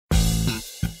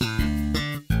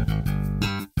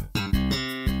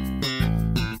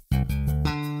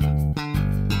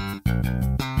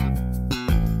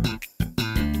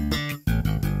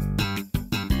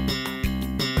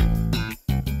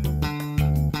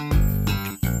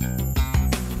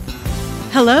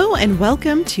Hello and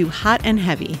welcome to Hot and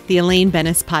Heavy, the Elaine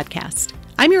podcast.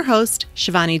 I'm your host,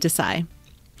 Shivani Desai.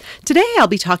 Today I'll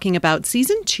be talking about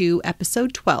Season 2,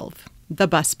 Episode 12, The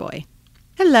Busboy.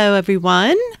 Hello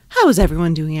everyone. How is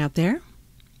everyone doing out there?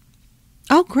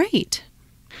 Oh, great.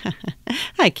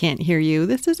 I can't hear you.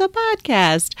 This is a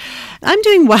podcast. I'm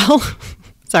doing well.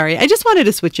 Sorry, I just wanted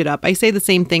to switch it up. I say the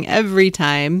same thing every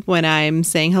time when I'm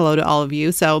saying hello to all of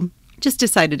you, so just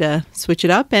decided to switch it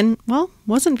up and, well,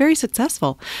 wasn't very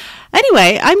successful.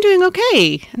 Anyway, I'm doing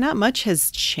okay. Not much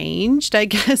has changed, I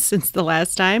guess, since the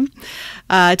last time.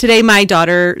 Today, my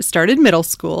daughter started middle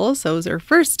school, so it was her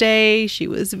first day. She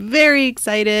was very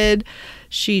excited.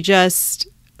 She just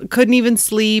couldn't even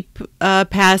sleep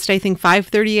past, I think,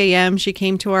 5:30 a.m. She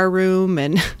came to our room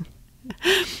and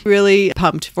really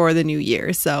pumped for the new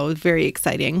year. So very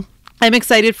exciting. I'm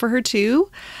excited for her too.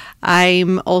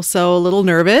 I'm also a little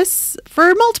nervous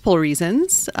for multiple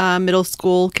reasons. Middle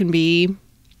school can be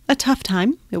a tough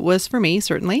time. It was for me,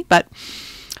 certainly. But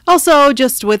also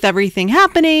just with everything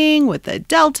happening, with the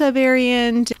Delta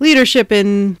variant, leadership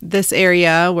in this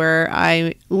area where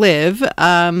I live,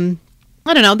 I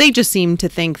don't know, they just seem to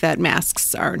think that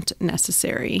masks aren't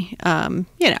necessary. We're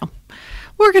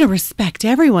going to respect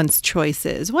everyone's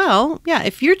choices. Well, yeah,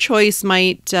 if your choice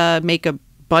might make a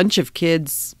bunch of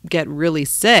kids get really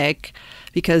sick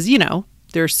because,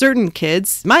 there are certain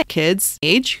kids, my kids'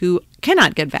 age, who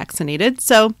cannot get vaccinated.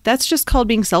 So that's just called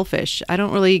being selfish. I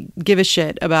don't really give a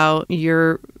shit about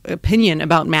your opinion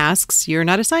about masks. You're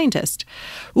not a scientist.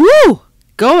 Ooh!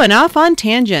 Going off on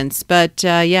tangents, but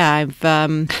I've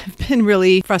been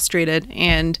really frustrated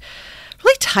and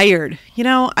really tired.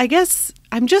 I guess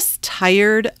I'm just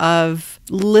tired of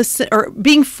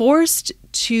being forced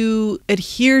to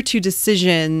adhere to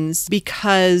decisions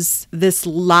because this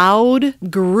loud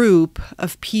group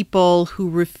of people who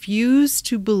refuse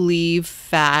to believe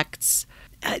facts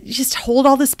just hold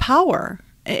all this power.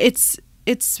 It's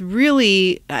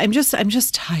really, I'm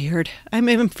just tired.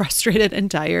 I'm frustrated and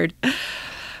tired.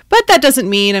 But that doesn't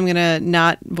mean I'm going to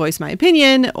not voice my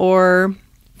opinion or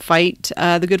fight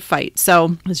the good fight.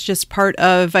 So it's just part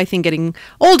of, I think, getting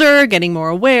older, getting more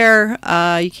aware.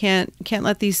 You can't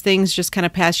let these things just kind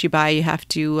of pass you by. You have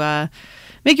to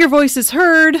make your voices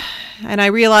heard. And I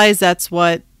realize that's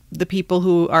what the people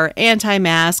who are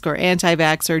anti-mask or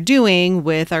anti-vax are doing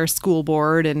with our school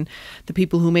board and the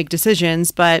people who make decisions.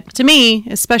 But to me,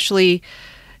 especially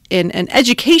in an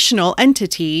educational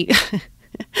entity,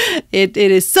 It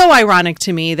is so ironic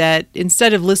to me that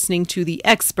instead of listening to the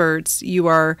experts, you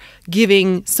are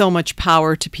giving so much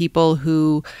power to people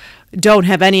who don't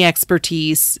have any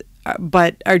expertise,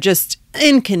 but are just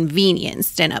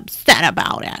inconvenienced and upset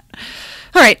about it.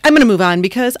 All right, I'm going to move on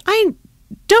because I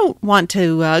don't want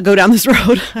to go down this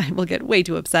road. I will get way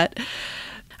too upset.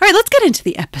 All right, let's get into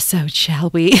the episode, shall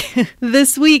we?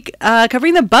 This week,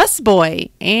 covering the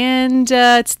Busboy, and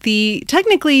it's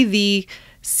technically the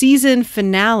season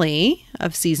finale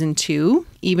of season 2,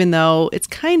 even though it's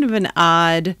kind of an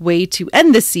odd way to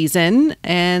end the season,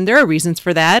 and there are reasons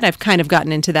for that. I've kind of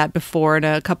gotten into that before in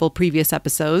a couple previous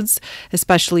episodes,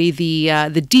 especially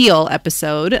the Deal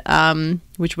episode,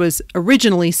 which was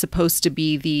originally supposed to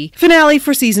be the finale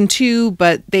for season 2,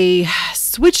 but they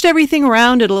switched everything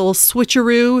around, did a little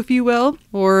switcheroo, if you will,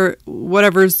 or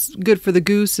whatever's good for the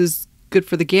goose is good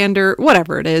for the gander,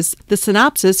 whatever it is. The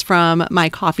synopsis from my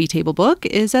coffee table book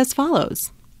is as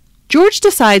follows. George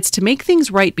decides to make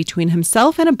things right between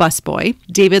himself and a busboy,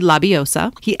 David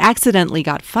Labiosa. He accidentally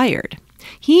got fired.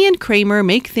 He and Kramer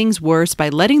make things worse by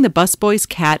letting the busboy's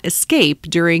cat escape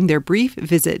during their brief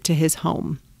visit to his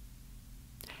home.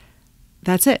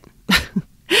 That's it.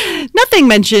 Nothing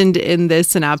mentioned in this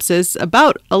synopsis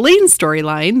about Elaine's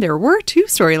storyline. There were 2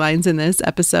 storylines in this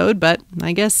episode, but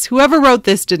I guess whoever wrote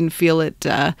this didn't feel it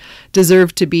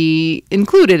deserved to be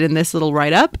included in this little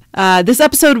write-up. This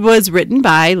episode was written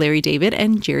by Larry David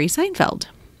and Jerry Seinfeld.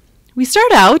 We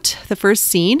start out the first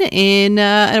scene in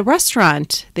a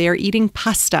restaurant. They are eating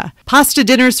pasta. Pasta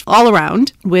dinners all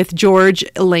around with George,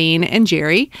 Elaine, and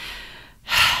Jerry.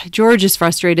 George is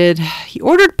frustrated. He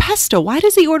ordered pesto. Why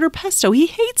does he order pesto? He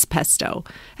hates pesto.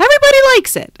 Everybody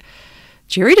likes it.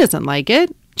 Jerry doesn't like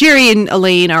it. Jerry and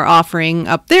Elaine are offering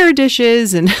up their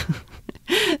dishes, and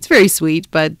it's very sweet,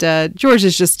 but George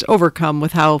is just overcome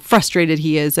with how frustrated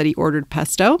he is that he ordered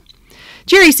pesto.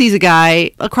 Jerry sees a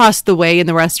guy across the way in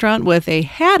the restaurant with a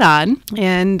hat on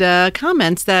and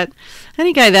comments that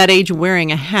any guy that age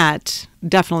wearing a hat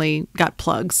definitely got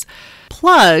plugs.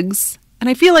 Plugs And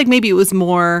I feel like maybe it was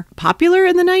more popular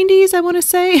in the 90s, I want to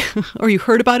say, or you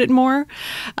heard about it more,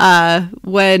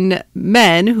 when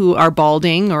men who are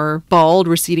balding or bald,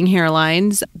 receding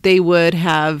hairlines, they would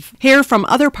have hair from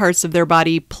other parts of their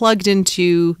body plugged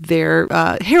into their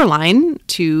hairline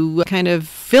to kind of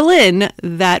fill in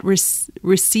that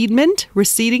rescendancy.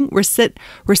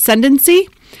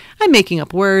 I'm making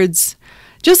up words.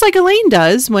 Just like Elaine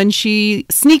does when she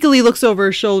sneakily looks over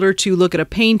her shoulder to look at a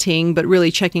painting, but really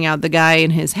checking out the guy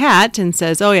in his hat and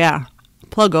says, oh yeah,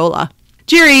 plugola.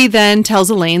 Jerry then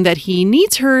tells Elaine that he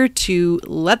needs her to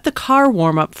let the car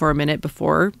warm up for a minute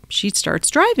before she starts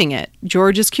driving it.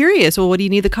 George is curious. Well, what do you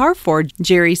need the car for?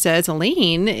 Jerry says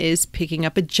Elaine is picking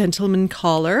up a gentleman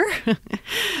caller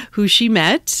who she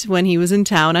met when he was in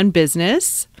town on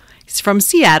business. He's from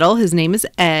Seattle. His name is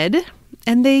Ed.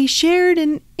 And they shared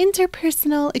an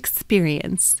interpersonal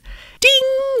experience.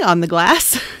 Ding! On the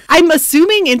glass. I'm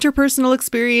assuming interpersonal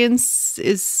experience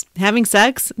is having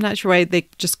sex. I'm not sure why they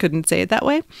just couldn't say it that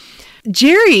way.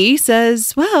 Jerry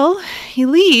says, well, he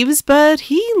leaves, but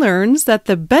he learns that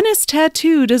the Bennis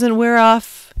tattoo doesn't wear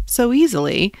off so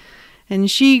easily. And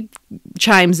she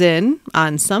chimes in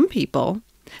on some people.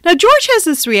 Now, George has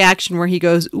this reaction where he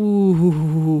goes,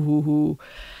 ooh.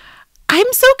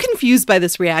 I'm so confused by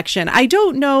this reaction. I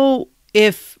don't know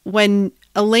if when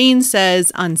Elaine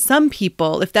says on some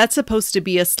people, if that's supposed to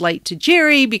be a slight to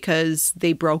Jerry because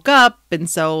they broke up and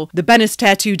so the Bennis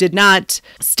tattoo did not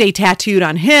stay tattooed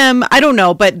on him. I don't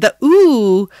know. But the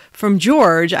ooh from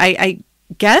George, I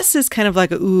guess is kind of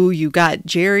like, ooh, you got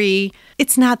Jerry.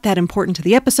 It's not that important to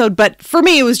the episode, but for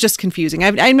me, it was just confusing.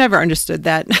 I never understood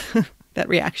that, that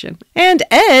reaction. And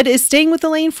Ed is staying with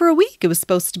Elaine for a week. It was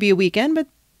supposed to be a weekend, but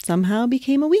somehow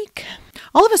became a week.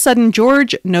 All of a sudden,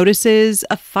 George notices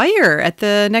a fire at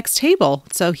the next table.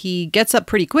 So he gets up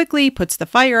pretty quickly, puts the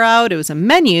fire out. It was a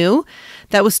menu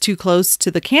that was too close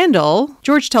to the candle.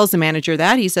 George tells the manager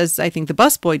that. He says, I think the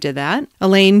busboy did that.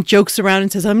 Elaine jokes around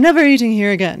and says, I'm never eating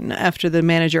here again, after the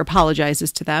manager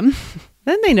apologizes to them.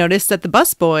 Then they notice that the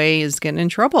busboy is getting in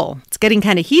trouble. It's getting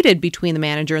kind of heated between the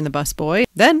manager and the busboy.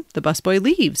 Then the busboy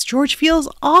leaves. George feels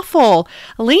awful.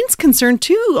 Elaine's concerned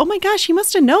too. Oh my gosh, he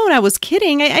must have known I was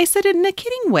kidding. I said it in a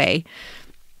kidding way.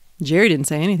 Jerry didn't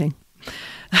say anything.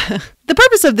 The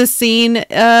purpose of this scene,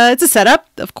 it's a setup,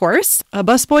 of course. A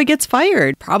busboy gets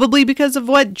fired, probably because of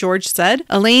what George said.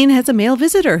 Elaine has a male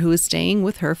visitor who is staying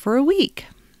with her for a week.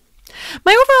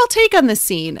 My overall take on this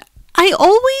scene, I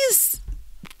always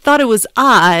thought it was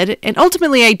odd, and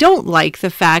ultimately I don't like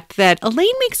the fact that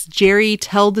Elaine makes Jerry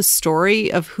tell the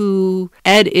story of who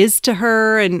Ed is to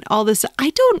her and all this.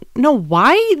 I don't know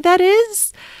why that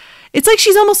is. It's like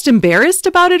she's almost embarrassed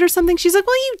about it or something. She's like,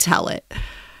 well, you tell it.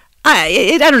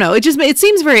 I don't know. It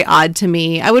seems very odd to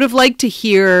me. I would have liked to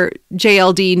hear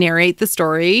JLD narrate the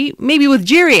story, maybe with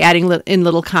Jerry adding in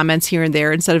little comments here and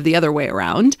there instead of the other way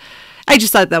around. I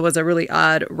just thought that was a really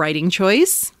odd writing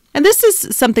choice. And this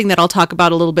is something that I'll talk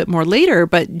about a little bit more later,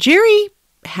 but Jerry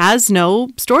has no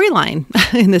storyline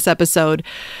in this episode.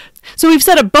 So we've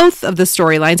set up both of the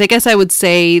storylines. I guess I would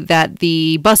say that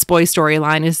the busboy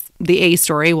storyline is the A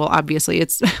story. Well, obviously,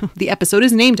 it's the episode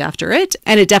is named after it,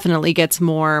 and it definitely gets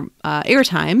more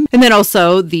airtime. And then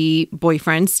also the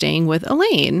boyfriend staying with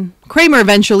Elaine. Kramer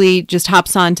eventually just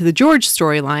hops on to the George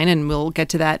storyline, and we'll get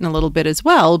to that in a little bit as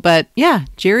well. But yeah,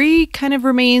 Jerry kind of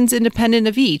remains independent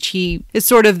of each. He is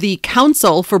sort of the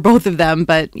counsel for both of them.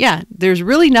 But yeah, there's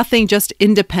really nothing just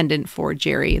independent for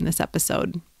Jerry in this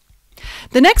episode.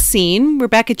 The next scene, we're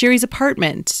back at Jerry's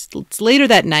apartment. It's later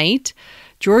that night.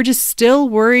 George is still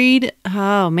worried.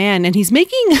 Oh, man. And he's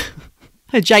making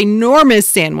a ginormous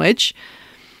sandwich.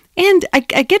 And I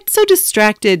get so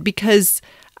distracted because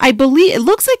I believe it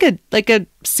looks like a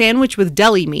sandwich with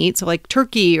deli meat, so like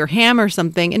turkey or ham or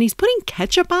something. And he's putting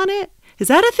ketchup on it. Is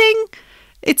that a thing?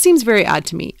 It seems very odd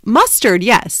to me. Mustard,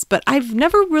 yes, but I've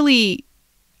never really,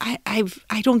 I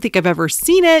don't think I've ever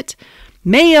seen it.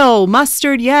 Mayo,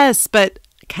 mustard, yes, but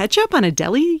ketchup on a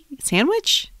deli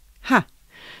sandwich? Huh.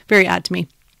 Very odd to me.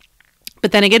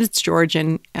 But then again, it's George,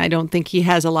 and I don't think he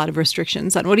has a lot of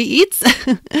restrictions on what he eats.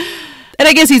 And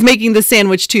I guess he's making the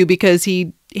sandwich, too, because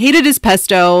he hated his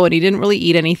pesto, and he didn't really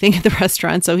eat anything at the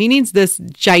restaurant, so he needs this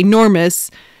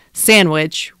ginormous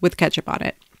sandwich with ketchup on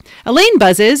it. Elaine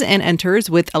buzzes and enters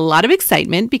with a lot of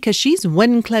excitement because she's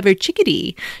one clever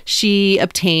chickadee. She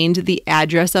obtained the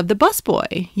address of the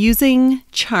busboy using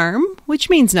charm, which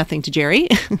means nothing to Jerry.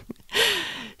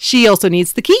 She also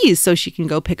needs the keys so she can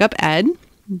go pick up Ed.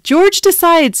 George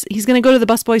decides he's going to go to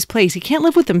the busboy's place. He can't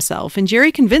live with himself, and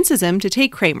Jerry convinces him to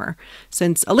take Kramer.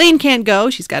 Since Elaine can't go,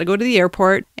 she's got to go to the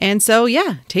airport. And so,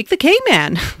 yeah, take the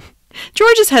K-Man.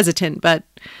 George is hesitant, but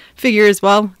Figures,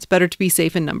 well, it's better to be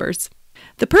safe in numbers.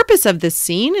 The purpose of this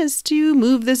scene is to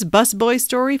move this busboy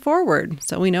story forward.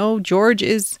 So we know George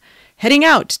is heading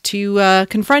out to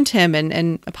confront him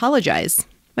and apologize.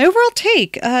 My overall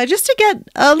take, just to get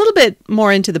a little bit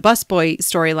more into the busboy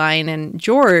storyline and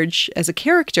George as a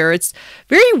character, it's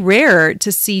very rare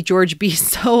to see George be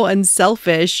so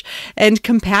unselfish and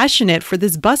compassionate for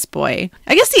this busboy.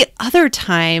 I guess the other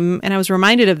time, and I was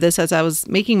reminded of this as I was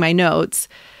making my notes,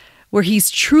 where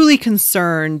he's truly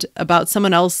concerned about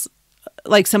someone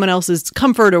else's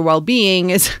comfort or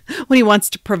well-being is when he wants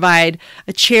to provide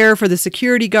a chair for the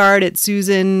security guard at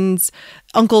Susan's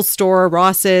uncle's store,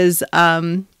 Ross's.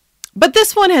 But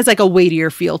this one has like a weightier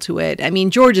feel to it. I mean,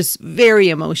 George is very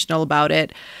emotional about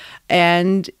it.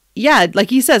 And yeah, like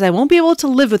he says, I won't be able to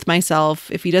live with myself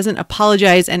if he doesn't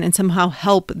apologize and somehow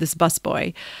help this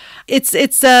busboy.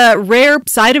 It's a rare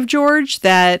side of George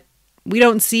that we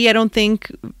don't see, I don't think,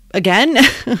 again,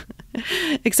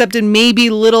 except in maybe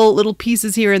little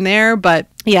pieces here and there. But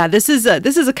yeah, this is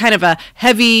a kind of a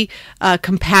heavy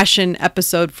compassion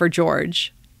episode for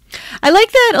George. I like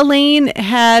that Elaine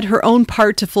had her own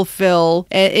part to fulfill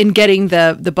in getting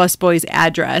the busboy's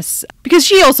address, because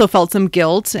she also felt some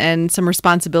guilt and some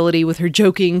responsibility with her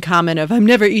joking comment of, I'm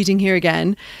never eating here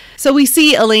again. So we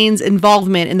see Elaine's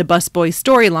involvement in the busboy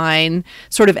storyline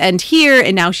sort of end here,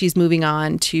 and now she's moving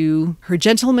on to her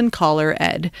gentleman caller,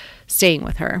 Ed, staying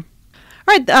with her.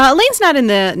 All right, Elaine's not in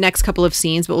the next couple of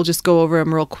scenes, but we'll just go over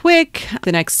them real quick.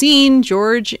 The next scene,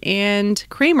 George and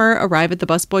Kramer arrive at the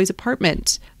busboy's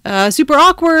apartment. Super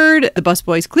awkward. The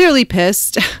busboy's clearly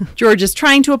pissed. George is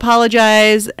trying to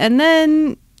apologize. And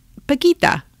then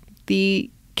Paquita, the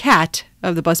cat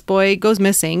of the busboy, goes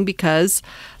missing because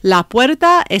la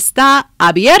puerta está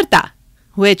abierta,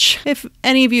 which, if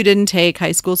any of you didn't take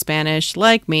high school Spanish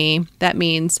like me, that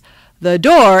means the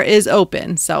door is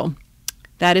open. So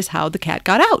that is how the cat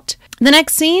got out. The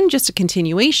next scene, just a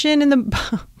continuation in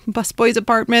the busboy's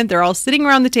apartment. They're all sitting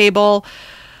around the table,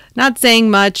 not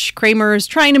saying much. Kramer's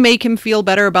trying to make him feel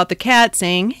better about the cat,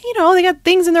 saying, they got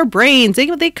things in their brains.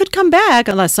 They could come back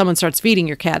unless someone starts feeding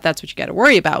your cat. That's what you got to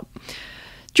worry about.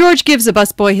 George gives the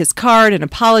busboy his card and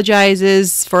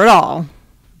apologizes for it all.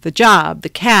 The job, the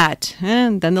cat,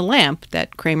 and then the lamp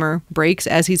that Kramer breaks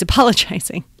as he's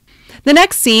apologizing. The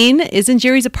next scene is in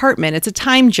Jerry's apartment. It's a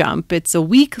time jump. It's a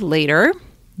week later.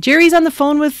 Jerry's on the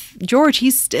phone with George.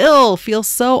 He still feels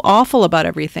so awful about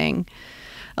everything.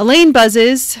 Elaine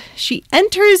buzzes. She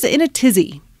enters in a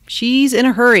tizzy. She's in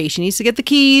a hurry. She needs to get the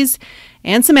keys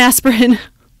and some aspirin.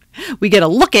 We get a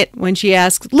look at when she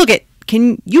asks, look it,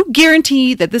 can you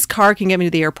guarantee that this car can get me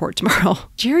to the airport tomorrow?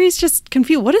 Jerry's just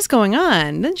confused. What is going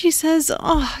on? Then she says,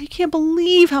 I can't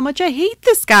believe how much I hate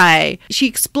this guy. She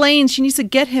explains she needs to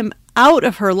get him out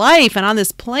of her life and on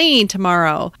this plane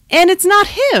tomorrow. And it's not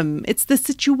him. It's the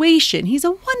situation. He's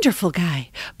a wonderful guy,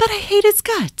 but I hate his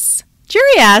guts.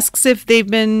 Jerry asks if they've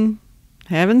been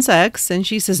having sex, and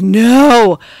she says,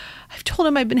 no. I've told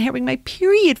him I've been having my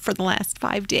period for the last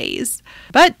 5 days.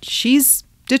 But she's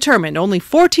determined, only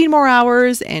 14 more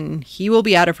hours and he will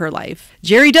be out of her life.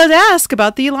 Jerry does ask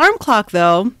about the alarm clock,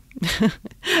 though.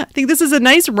 I think this is a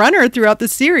nice runner throughout the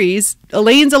series.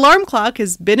 Elaine's alarm clock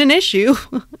has been an issue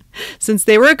since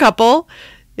they were a couple.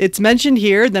 It's mentioned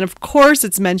here. Then, of course,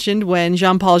 it's mentioned when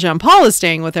Jean-Paul is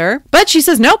staying with her. But she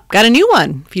says, nope, got a new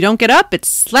one. If you don't get up, it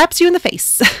slaps you in the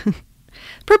face.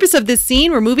 Purpose of this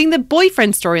scene, we're moving the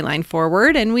boyfriend storyline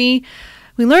forward, and we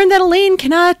learn that Elaine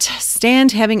cannot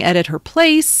stand having Ed at her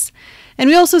place. And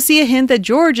we also see a hint that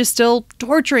George is still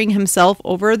torturing himself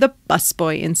over the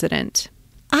busboy incident.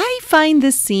 I find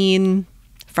this scene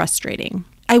frustrating.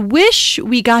 I wish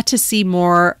we got to see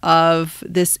more of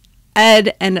this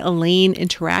Ed and Elaine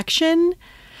interaction.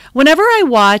 Whenever I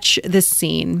watch this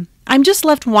scene, I'm just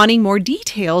left wanting more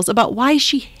details about why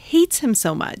she hates him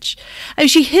so much. I mean,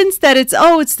 she hints that it's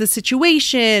the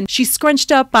situation. She's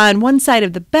scrunched up on one side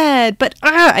of the bed, but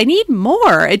I need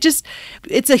more.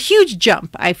 It's a huge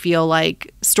jump, I feel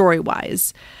like,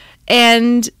 story-wise.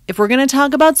 And if we're going to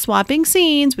talk about swapping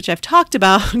scenes, which I've talked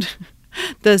about,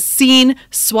 the scene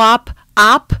swap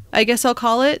op, I guess I'll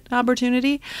call it,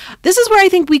 opportunity. This is where I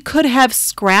think we could have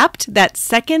scrapped that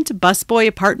second busboy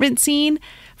apartment scene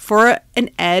for an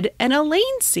Ed and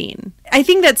Elaine scene. I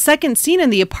think that second scene in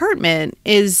the apartment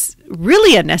is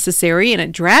really unnecessary and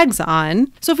it drags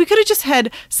on. So if we could have just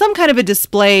had some kind of a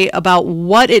display about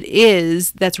what it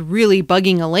is that's really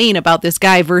bugging Elaine about this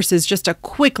guy versus just a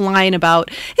quick line about,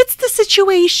 it's the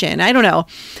situation. I don't know.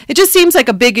 It just seems like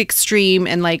a big extreme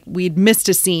and like we'd missed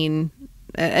a scene,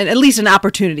 at least an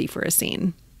opportunity for a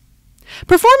scene.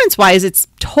 Performance-wise, it's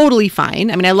totally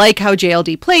fine. I mean, I like how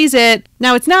JLD plays it.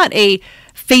 Now, it's not a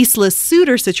faceless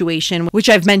suitor situation, which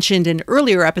I've mentioned in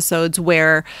earlier episodes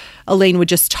where Elaine would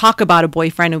just talk about a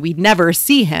boyfriend and we'd never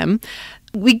see him.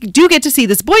 We do get to see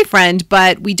this boyfriend,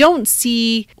 but we don't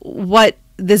see what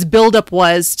this buildup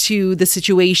was to the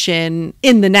situation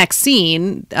in the next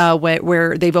scene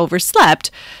where they've overslept.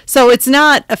 So it's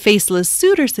not a faceless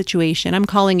suitor situation. I'm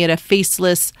calling it a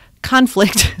faceless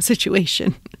conflict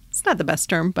situation. It's not the best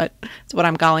term, but it's what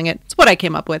I'm calling it. It's what I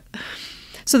came up with.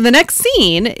 So the next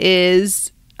scene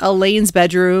is Elaine's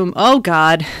bedroom. Oh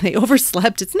God, they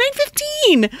overslept. It's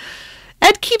 9:15.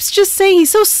 Ed keeps just saying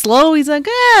he's so slow. He's like,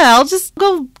 I'll just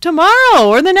go tomorrow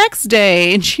or the next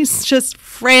day. And she's just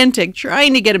frantic,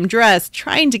 trying to get him dressed,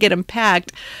 trying to get him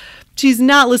packed. She's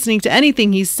not listening to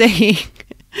anything he's saying.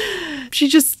 She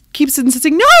just keeps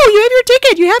insisting, no, you have your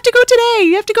ticket. You have to go today.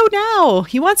 You have to go now.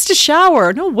 He wants to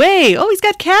shower. No way. Oh, he's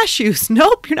got cashews.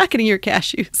 Nope, you're not getting your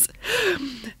cashews.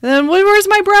 Then where's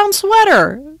my brown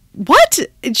sweater? What?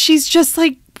 And she's just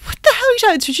like, what the hell are you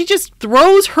talking about? So she just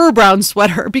throws her brown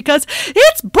sweater because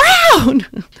it's brown.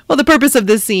 Well, the purpose of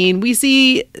this scene, we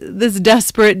see this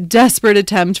desperate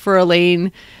attempt for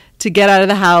Elaine to get out of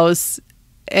the house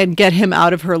and get him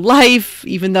out of her life,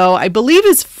 even though I believe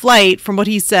his flight, from what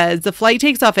he says, the flight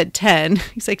takes off at 10.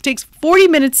 He's like, it takes 40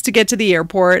 minutes to get to the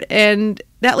airport, and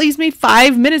that leaves me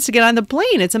 5 minutes to get on the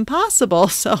plane. It's impossible.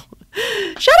 So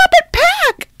shut up and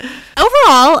pack.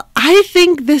 Overall, I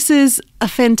think this is a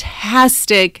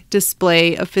fantastic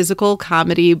display of physical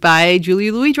comedy by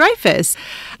Julie Louis-Dreyfus.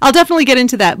 I'll definitely get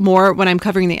into that more when I'm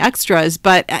covering the extras,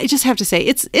 but I just have to say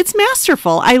it's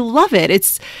masterful. I love it.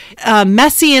 It's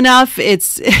messy enough.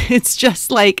 It's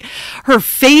just like her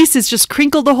face is just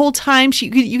crinkled the whole time.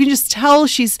 You can just tell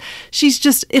she's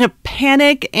just in a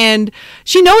panic, and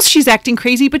she knows she's acting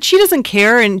crazy, but she doesn't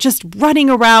care, and just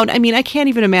running around. I mean, I can't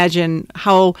even imagine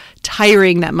how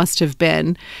tiring that must have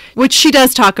been, which she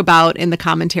does talk about in the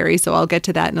commentary, so I'll get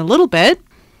to that in a little bit.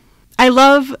 I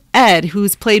love Ed,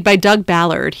 who's played by Doug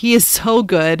Ballard. He is so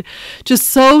good, just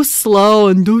so slow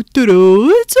and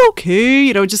it's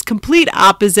okay, just complete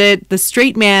opposite, the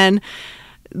straight man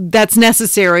that's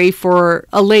necessary for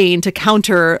Elaine to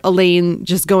counter Elaine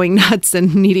just going nuts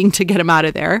and needing to get him out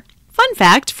of there. Fun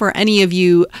fact for any of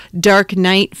you Dark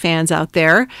Knight fans out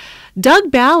there,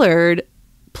 Doug Ballard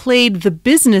played the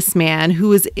businessman who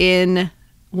was in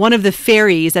one of the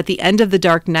ferries at the end of The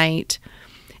Dark Knight.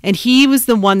 And he was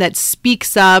the one that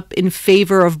speaks up in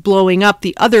favor of blowing up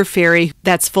the other ferry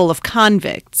that's full of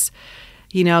convicts.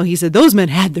 He said, those men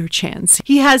had their chance.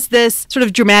 He has this sort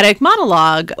of dramatic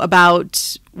monologue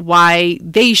about why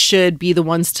they should be the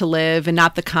ones to live and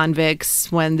not the convicts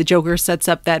when the Joker sets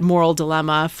up that moral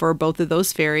dilemma for both of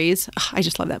those ferries. Oh, I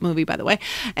just love that movie, by the way.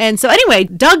 And so anyway,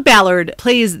 Doug Ballard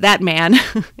plays that man.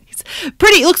 He's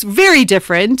he looks very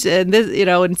different. And this,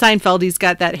 in Seinfeld, he's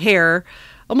got that hair,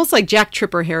 almost like Jack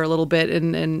Tripper hair a little bit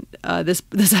in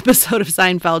this episode of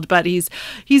Seinfeld, but he's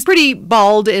pretty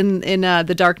bald in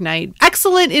The Dark Knight.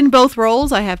 Excellent in both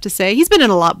roles, I have to say. He's been in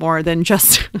a lot more than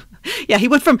just yeah, he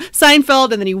went from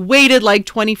Seinfeld and then he waited like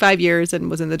 25 years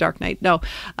and was in The Dark Knight. No,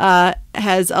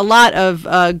 has a lot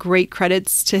of great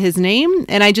credits to his name,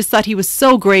 and I just thought he was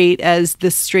so great as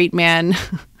this straight man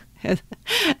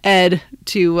Ed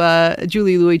to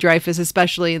Julie Louis-Dreyfus,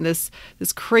 especially in this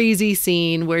crazy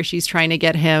scene where she's trying to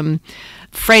get him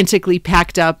frantically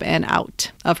packed up and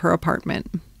out of her apartment.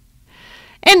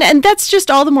 And that's just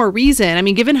all the more reason. I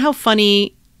mean, given how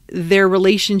funny their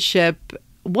relationship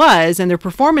was and their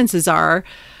performances are,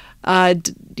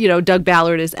 Doug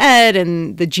Ballard as Ed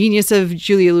and the genius of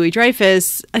Julia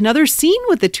Louis-Dreyfus, another scene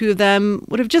with the two of them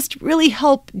would have just really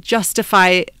helped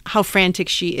justify how frantic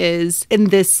she is in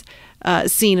this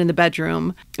scene in the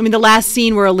bedroom. I mean, the last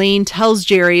scene where Elaine tells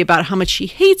Jerry about how much she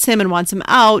hates him and wants him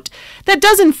out, that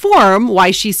does inform why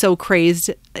she's so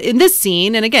crazed in this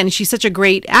scene. And again, she's such a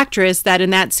great actress that in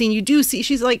that scene you do see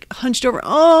she's like hunched over,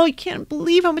 oh, I can't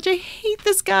believe how much I hate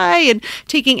this guy, and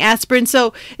taking aspirin.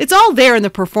 So it's all there in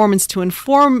the performance to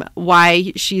inform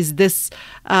why she's this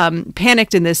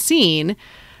panicked in this scene.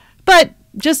 But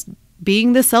just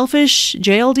being the selfish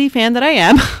JLD fan that I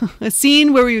am, a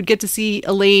scene where we would get to see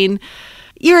Elaine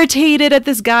irritated at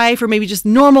this guy for maybe just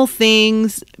normal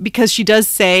things, because she does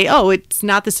say, oh, it's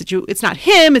not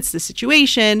him, it's the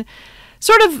situation,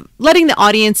 sort of letting the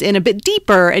audience in a bit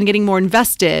deeper and getting more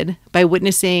invested by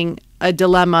witnessing a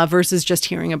dilemma versus just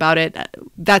hearing about it.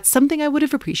 That's something I would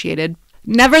have appreciated.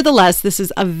 Nevertheless, this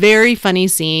is a very funny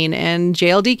scene, and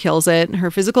JLD kills it.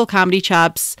 Her physical comedy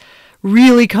chops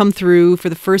really come through for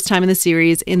the first time in the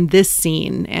series in this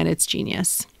scene, and it's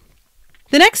genius.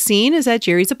 The next scene is at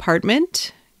Jerry's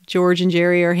apartment. George and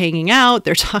Jerry are hanging out.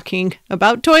 They're talking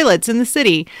about toilets in the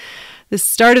city. the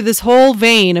start of this whole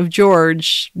vein of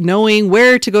George knowing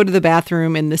where to go to the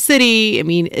bathroom in the city. I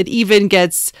mean, it even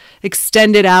gets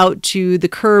extended out to the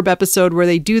Curb episode where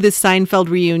they do this Seinfeld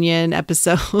reunion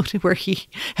episode where he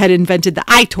had invented the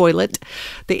iToilet,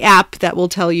 the app that will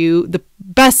tell you the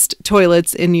best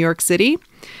toilets in New York City.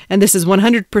 And this is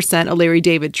 100% a Larry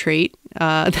David trait.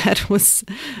 That was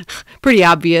pretty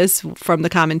obvious from the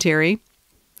commentary.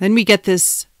 Then we get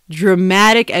this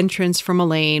dramatic entrance from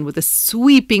Elaine with a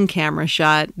sweeping camera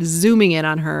shot zooming in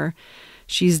on her.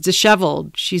 She's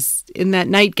disheveled. She's in that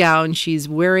nightgown. She's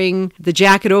wearing the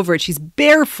jacket over it. She's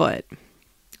barefoot.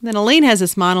 Then Elaine has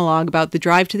this monologue about the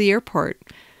drive to the airport,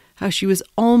 how she was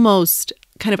almost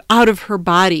kind of out of her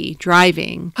body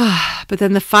driving. But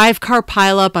then the 5-car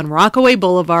pileup on Rockaway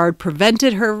Boulevard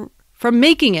prevented her from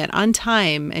making it on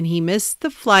time, and he missed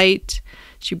the flight.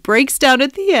 She breaks down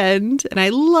at the end, and I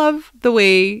love the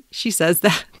way she says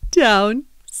that.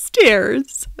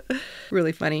 Downstairs.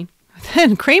 Really funny.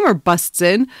 Then Kramer busts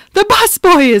in. The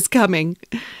busboy is coming.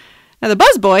 Now, the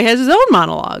busboy has his own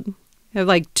monologue. We have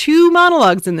like 2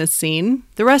 monologues in this scene.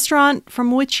 The restaurant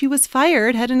from which he was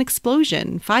fired had an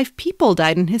explosion. 5 people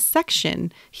died in his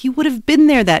section. He would have been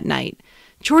there that night.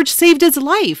 George saved his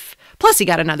life. Plus, he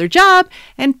got another job,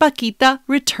 and Paquita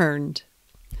returned.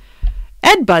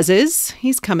 Ed buzzes.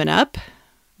 He's coming up.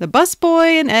 The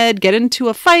busboy and Ed get into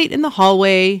a fight in the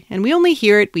hallway, and we only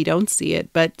hear it, we don't see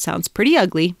it, but sounds pretty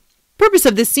ugly. Purpose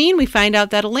of this scene, we find out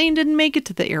that Elaine didn't make it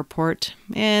to the airport,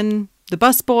 and the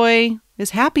busboy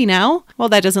is happy now. Well,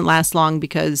 that doesn't last long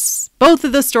because both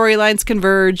of the storylines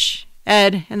converge.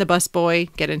 Ed and the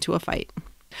busboy get into a fight.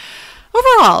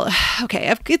 Overall,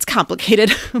 okay, it's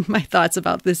complicated, my thoughts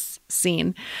about this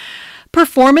scene.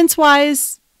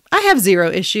 Performance-wise, I have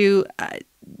 0 issue.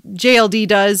 JLD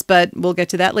does, but we'll get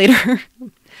to that later.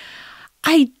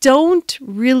 I don't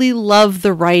really love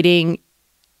the writing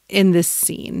in this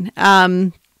scene.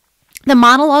 The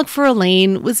monologue for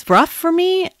Elaine was rough for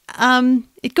me.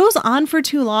 It goes on for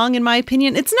too long, in my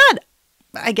opinion. It's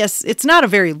not a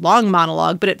very long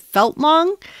monologue, but it felt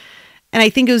long. And I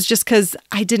think it was just because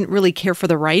I didn't really care for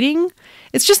the writing.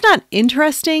 It's just not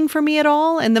interesting for me at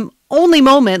all. And the only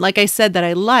moment, like I said, that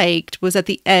I liked was at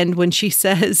the end when she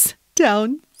says,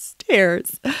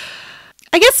 downstairs.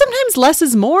 I guess sometimes less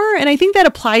is more, and I think that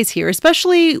applies here,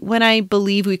 especially when I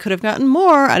believe we could have gotten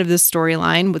more out of this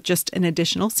storyline with just an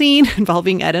additional scene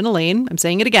involving Ed and Elaine. I'm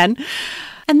saying it again.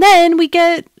 And then we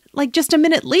get, like just a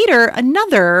minute later,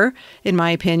 another, in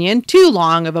my opinion, too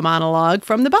long of a monologue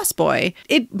from the busboy.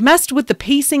 It messed with the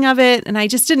pacing of it, and I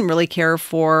just didn't really care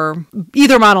for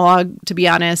either monologue, to be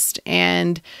honest.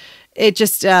 And it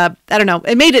just, I don't know,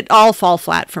 it made it all fall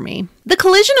flat for me. The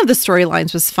collision of the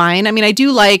storylines was fine. I mean, I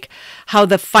do like how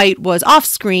the fight was off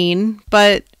screen,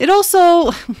 but it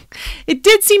also, it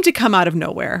did seem to come out of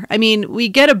nowhere. I mean, we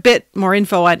get a bit more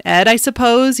info on Ed, I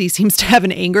suppose. He seems to have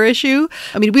an anger issue.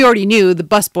 I mean, we already knew the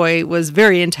busboy was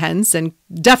very intense and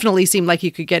definitely seemed like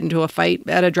he could get into a fight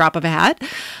at a drop of a hat.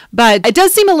 But it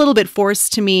does seem a little bit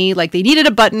forced to me, like they needed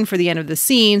a button for the end of the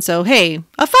scene. So, hey,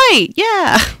 a fight,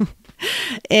 yeah.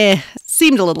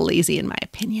 Seemed a little lazy in my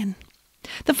opinion.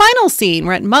 The final scene,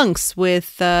 we're at Monk's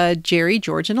with Jerry,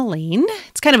 George, and Elaine.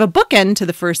 It's kind of a bookend to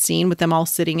the first scene with them all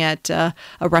sitting at a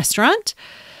restaurant.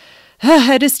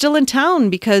 Ed is still in town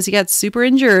because he got super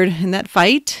injured in that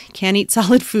fight. Can't eat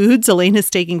solid foods. Elaine is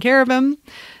taking care of him.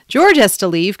 George has to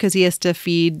leave because he has to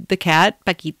feed the cat,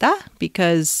 Paquita,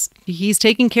 because he's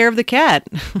taking care of the cat.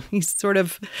 He's sort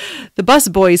of the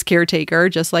busboy's caretaker,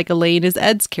 just like Elaine is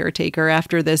Ed's caretaker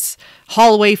after this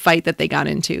hallway fight that they got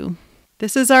into.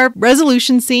 This is our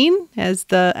resolution scene, as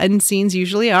the end scenes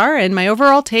usually are, and my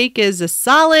overall take is a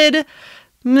solid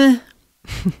meh.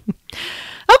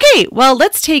 Okay, well,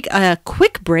 let's take a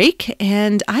quick break,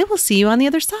 and I will see you on the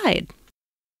other side.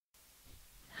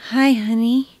 Hi,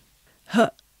 honey.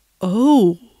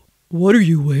 Oh, what are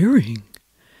you wearing?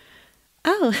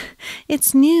 Oh,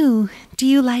 it's new. Do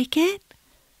you like it?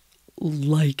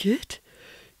 Like it?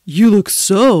 You look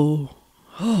so,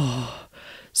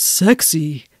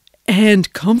 sexy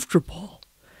and comfortable.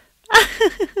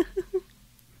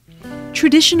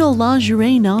 Traditional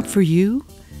lingerie not for you?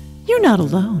 You're not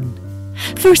alone.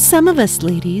 For some of us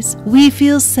ladies, we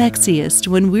feel sexiest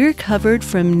when we're covered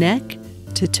from neck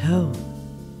to toe.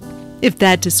 If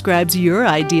that describes your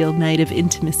ideal night of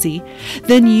intimacy,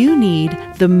 then you need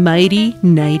the Mighty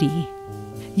Nighty.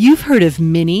 You've heard of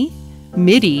Mini,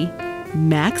 Midi,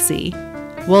 Maxi.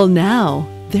 Well, now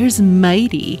there's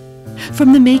Mighty.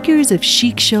 From the makers of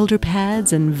chic shoulder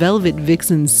pads and velvet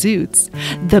vixen suits,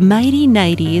 the Mighty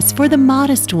Nighty is for the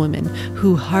modest woman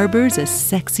who harbors a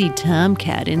sexy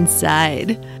tomcat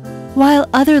inside. While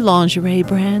other lingerie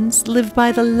brands live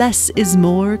by the less is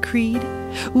more creed,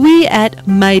 we at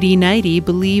Mighty Nighty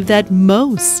believe that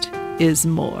most is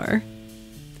more.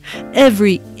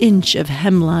 Every inch of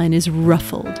hemline is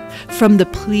ruffled, from the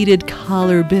pleated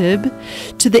collar bib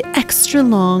to the extra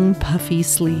long puffy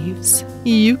sleeves.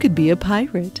 You could be a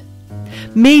pirate.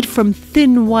 Made from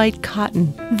thin white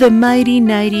cotton, the Mighty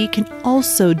Nighty can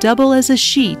also double as a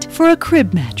sheet for a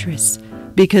crib mattress,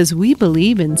 because we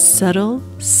believe in subtle,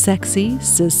 sexy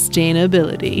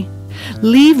sustainability.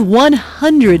 Leave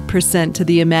 100% to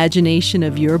the imagination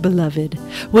of your beloved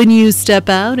when you step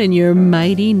out in your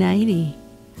Mighty Nighty.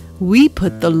 We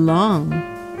put the long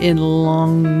in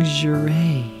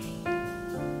lingerie.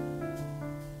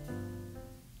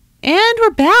 And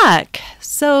we're back.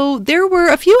 So there were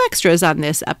a few extras on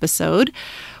this episode.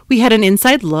 We had an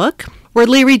inside look where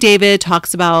Larry David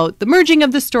talks about the merging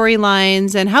of the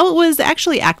storylines and how it was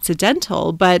actually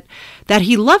accidental, but that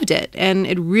he loved it. And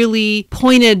it really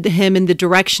pointed him in the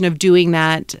direction of doing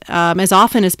that as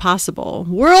often as possible.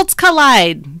 Worlds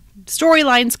collide.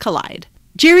 Storylines collide.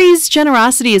 Jerry's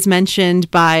generosity is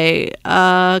mentioned by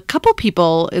a couple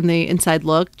people in the inside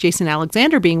look, Jason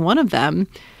Alexander being one of them.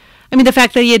 I mean, the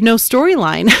fact that he had no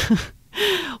storyline.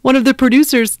 One of the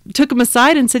producers took him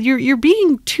aside and said, you're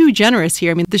being too generous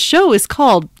here. I mean, the show is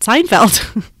called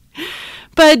Seinfeld.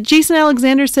 But Jason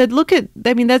Alexander said,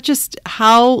 that's just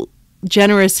how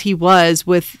generous he was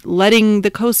with letting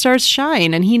the co-stars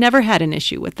shine. And he never had an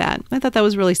issue with that. I thought that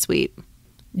was really sweet.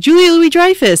 Julia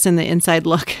Louis-Dreyfus in the inside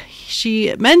look.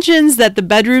 She mentions that the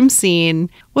bedroom scene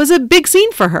was a big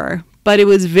scene for her, but it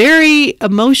was very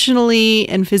emotionally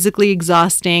and physically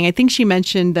exhausting. I think she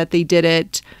mentioned that they did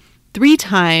it 3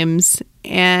 times.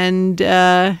 And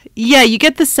you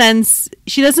get the sense,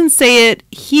 she doesn't say it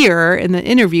here in the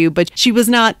interview, but she was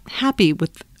not happy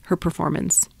with her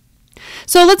performance.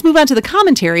 So let's move on to the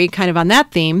commentary, kind of on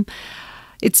that theme.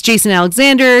 It's Jason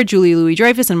Alexander, Julia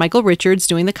Louis-Dreyfus, and Michael Richards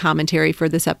doing the commentary for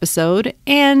this episode.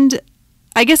 And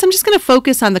I guess I'm just going to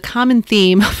focus on the common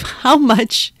theme of how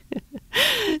much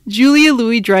Julia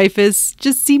Louis-Dreyfus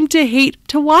just seemed to hate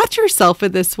to watch herself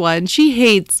in this one. She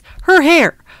hates her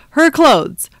hair, her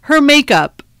clothes, her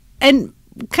makeup, and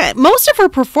most of her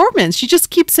performance. She just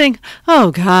keeps saying,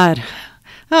 oh God,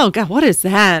 what is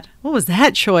that? What was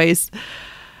that choice?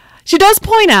 She does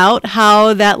point out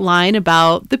how that line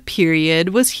about the period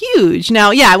was huge.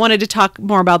 Now, I wanted to talk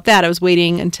more about that. I was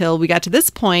waiting until we got to this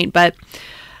point, but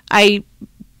I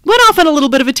went off on a little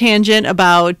bit of a tangent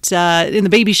about, in the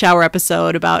baby shower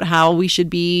episode, about how we should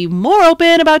be more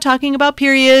open about talking about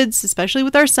periods, especially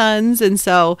with our sons. And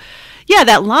so,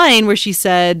 that line where she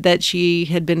said that she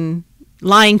had been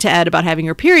lying to Ed about having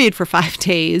her period for 5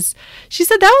 days, she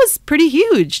said that was pretty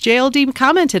huge. JLD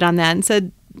commented on that and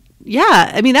said,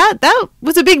 that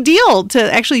was a big deal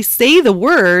to actually say the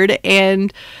word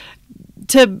and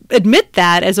to admit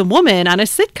that as a woman on a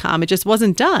sitcom. It just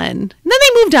wasn't done. And then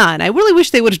they moved on. I really wish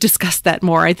they would have discussed that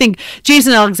more. I think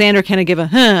Jason Alexander kind of gave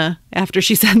a after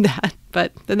she said that,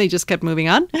 but then they just kept moving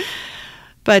on.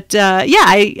 But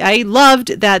I loved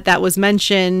that was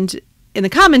mentioned in the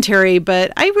commentary,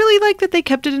 but I really like that they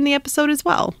kept it in the episode as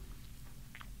well.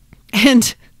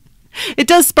 And it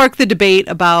does spark the debate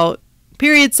about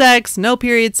period sex, no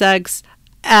period sex.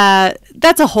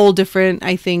 That's a whole different,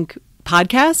 I think,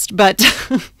 podcast. But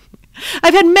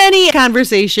I've had many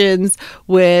conversations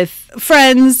with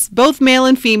friends, both male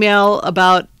and female,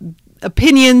 about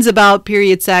opinions about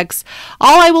period sex.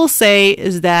 All I will say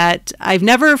is that I've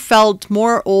never felt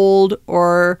more old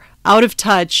or out of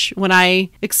touch when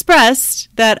I expressed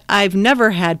that I've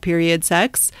never had period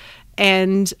sex.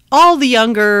 And all the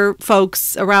younger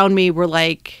folks around me were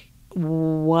like,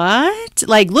 what?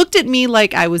 Like, looked at me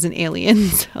like I was an alien.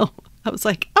 So I was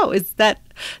like, oh,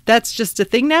 that's just a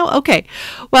thing now? Okay.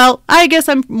 Well, I guess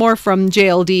I'm more from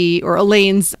JLD or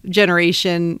Elaine's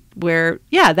generation where,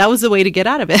 that was the way to get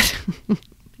out of it.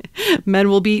 Men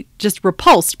will be just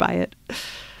repulsed by it.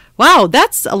 Wow,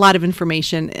 that's a lot of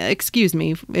information. Excuse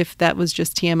me if that was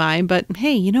just TMI, but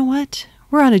hey, you know what?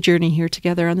 We're on a journey here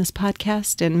together on this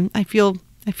podcast, and I feel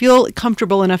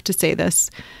comfortable enough to say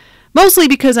this. Mostly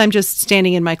because I'm just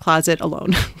standing in my closet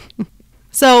alone.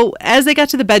 So as they got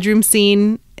to the bedroom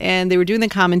scene and they were doing the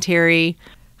commentary,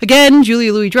 again,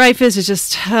 Julia Louis-Dreyfus is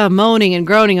just moaning and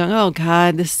groaning. Oh,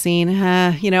 God, this scene,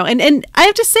 And I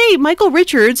have to say, Michael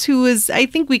Richards, who is, I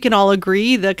think we can all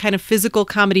agree, the kind of physical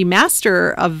comedy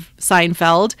master of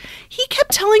Seinfeld, he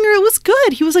kept telling her it was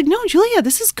good. He was like, no, Julia,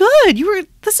 this is good.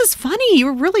 This is funny. You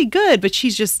were really good. But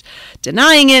she's just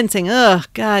denying it and saying, oh,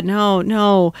 God,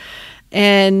 no.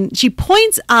 And she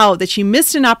points out that she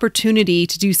missed an opportunity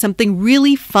to do something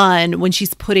really fun when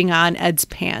she's putting on Ed's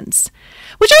pants,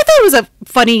 which I thought was a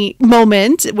funny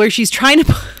moment where she's trying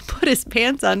to put his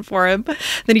pants on for him.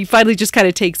 Then he finally just kind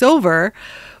of takes over.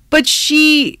 But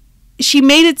she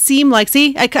made it seem like,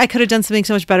 see, I could have done something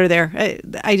so much better there.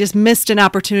 I just missed an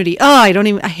opportunity. Oh,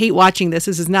 I hate watching this.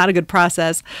 This is not a good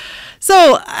process.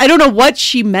 So I don't know what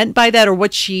she meant by that or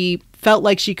what she felt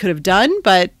like she could have done,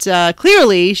 but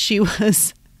clearly she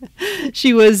was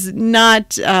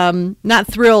not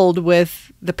thrilled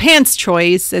with the pants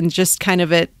choice and just kind of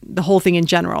the whole thing in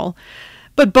general.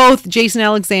 But both Jason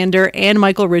Alexander and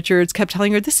Michael Richards kept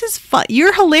telling her, this is fun.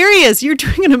 You're hilarious. You're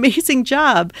doing an amazing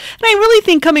job. And I really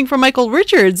think coming from Michael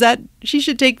Richards that she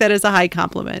should take that as a high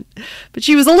compliment. But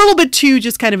she was a little bit too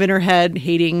just kind of in her head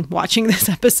hating watching this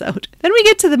episode. Then we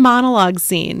get to the monologue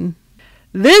scene.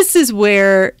 This is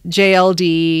where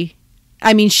JLD,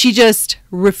 I mean, she just,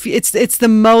 it's the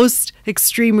most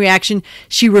extreme reaction.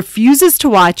 She refuses to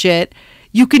watch it.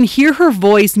 You can hear her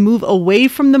voice move away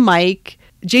from the mic.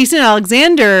 Jason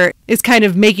Alexander is kind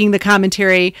of making the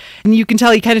commentary, and you can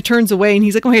tell he kind of turns away, and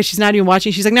he's like, oh my gosh, she's not even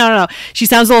watching. She's like, no. She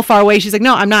sounds a little far away. She's like,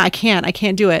 no, I'm not. I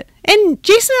can't do it. And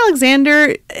Jason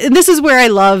Alexander, and this is where I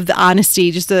love the honesty,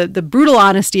 just the brutal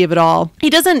honesty of it all. He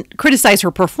doesn't criticize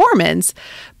her performance,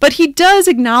 but he does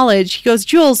acknowledge, he goes,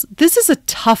 Jules, this is a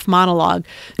tough monologue.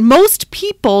 Most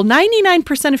people,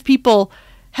 99% of people,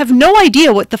 have no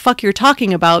idea what the fuck you're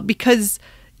talking about because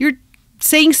you're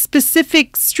saying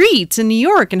specific streets in New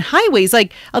York and highways.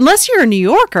 Like, unless you're a New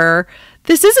Yorker,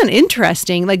 this isn't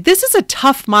interesting. Like, this is a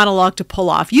tough monologue to pull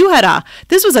off.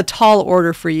 This was a tall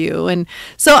order for you. And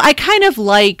so I kind of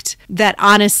liked that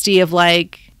honesty of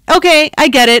like, okay, I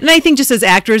get it. And I think just as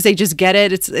actors, they just get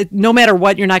it. No matter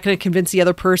what, you're not going to convince the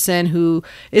other person who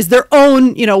is their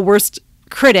own, worst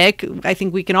critic. I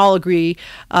think we can all agree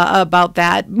about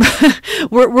that.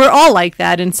 We're all like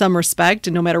that in some respect,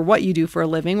 and no matter what you do for a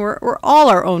living, we're all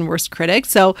our own worst critics.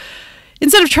 So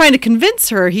instead of trying to convince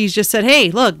her, he's just said,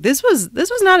 "Hey, look, this was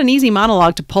not an easy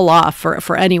monologue to pull off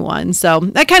for anyone."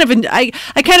 So I kind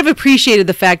of appreciated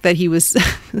the fact that he was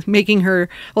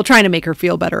trying to make her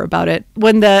feel better about it.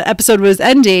 When the episode was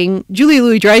ending, Julia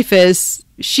Louis-Dreyfus,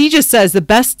 she just says the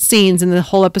best scenes in the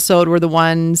whole episode were the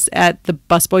ones at the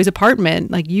busboy's apartment.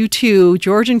 Like you two,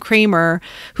 George and Kramer,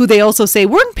 who they also say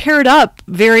weren't paired up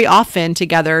very often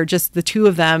together, just the two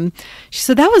of them. She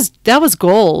said that was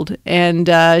gold. And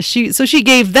she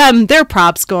gave them their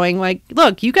props, going like,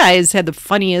 look, you guys had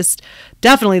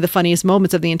definitely the funniest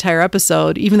moments of the entire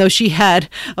episode, even though she had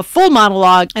a full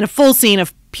monologue and a full scene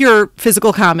of pure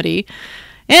physical comedy.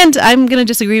 And I'm going to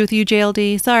disagree with you,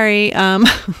 JLD. Sorry.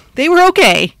 They were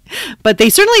okay, but they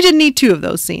certainly didn't need two of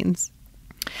those scenes.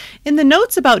 In the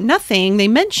notes about Nothing, they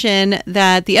mention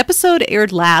that the episode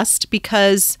aired last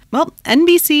because,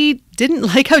 NBC didn't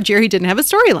like how Jerry didn't have a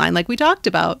storyline like we talked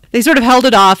about. They sort of held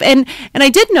it off. And I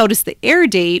did notice the air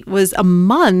date was a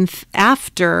month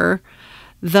after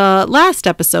the last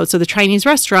episode. So the Chinese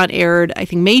restaurant aired, I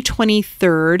think, May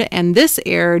 23rd, and this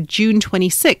aired June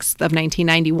 26th of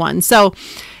 1991. So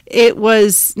it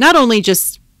was not only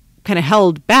just kind of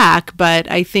held back,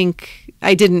 but I think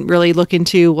I didn't really look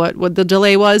into what the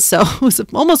delay was. So it was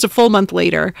almost a full month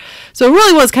later. So it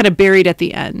really was kind of buried at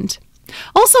the end.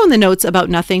 Also in the notes about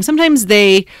Nothing, sometimes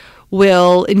they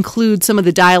will include some of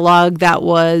the dialogue that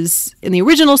was in the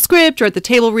original script or at the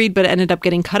table read, but ended up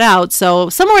getting cut out. So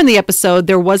somewhere in the episode,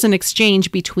 there was an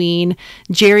exchange between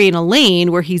Jerry and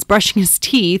Elaine where he's brushing his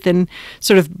teeth and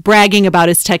sort of bragging about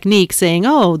his technique, saying,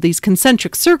 oh, these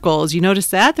concentric circles, you notice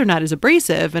that? They're not as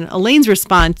abrasive. And Elaine's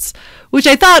response, which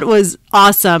I thought was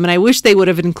awesome, and I wish they would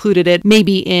have included it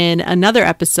maybe in another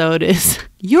episode, is,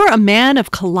 you're a man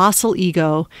of colossal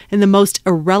ego in the most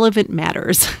irrelevant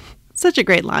matters. Such a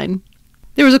great line.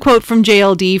 There was a quote from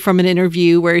JLD from an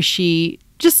interview where she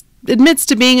just admits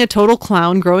to being a total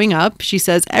clown growing up. She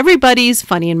says, everybody's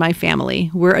funny in my family.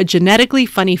 We're a genetically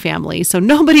funny family, so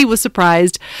nobody was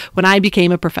surprised when I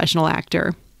became a professional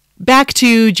actor. Back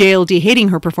to JLD hating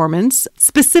her performance,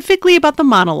 specifically about the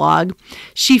monologue.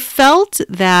 She felt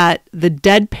that the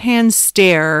deadpan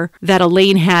stare that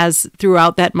Elaine has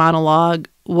throughout that monologue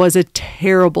was a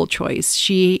terrible choice.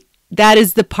 That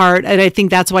is the part, and I think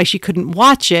that's why she couldn't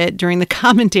watch it during the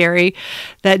commentary.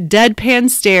 That deadpan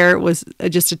stare was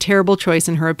just a terrible choice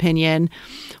in her opinion.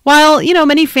 While,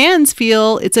 many fans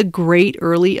feel it's a great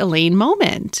early Elaine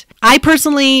moment. I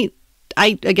personally,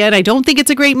 I don't think it's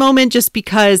a great moment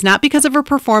not because of her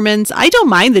performance. I don't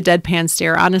mind the deadpan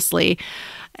stare, honestly.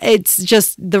 It's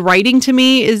just the writing to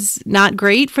me is not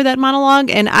great for that monologue.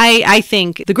 And I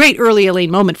think the great early Elaine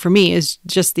moment for me is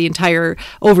just the entire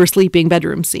oversleeping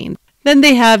bedroom scene. Then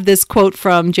they have this quote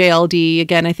from JLD,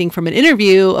 again, I think from an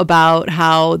interview, about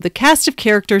how the cast of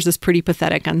characters is pretty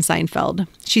pathetic on Seinfeld.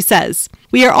 She says,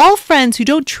 "We are all friends who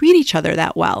don't treat each other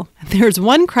that well. There's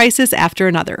one crisis after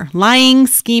another. Lying,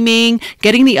 scheming,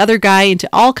 getting the other guy into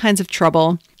all kinds of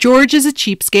trouble. George is a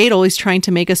cheapskate, always trying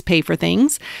to make us pay for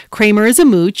things. Kramer is a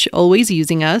mooch, always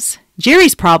using us.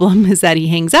 Jerry's problem is that he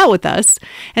hangs out with us.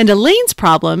 And Elaine's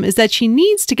problem is that she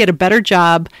needs to get a better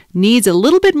job, needs a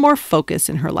little bit more focus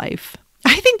in her life."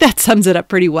 I think that sums it up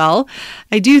pretty well.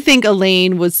 I do think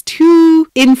Elaine was too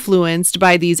influenced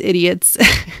by these idiots.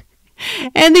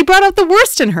 And they brought out the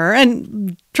worst in her.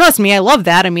 And trust me, I love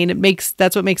that. I mean,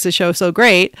 that's what makes the show so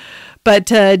great. But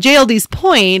to JLD's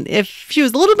point, if she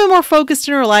was a little bit more focused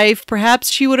in her life,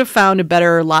 perhaps she would have found a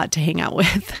better lot to hang out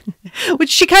with, which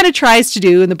she kind of tries to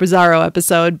do in the Bizarro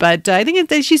episode. But I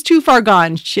think she's too far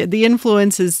gone. The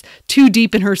influence is too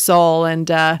deep in her soul.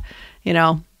 And,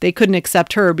 they couldn't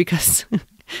accept her because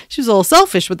she was a little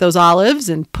selfish with those olives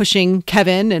and pushing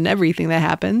Kevin and everything that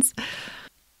happens.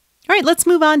 All right, let's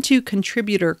move on to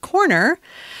Contributor Corner.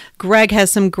 Greg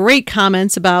has some great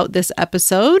comments about this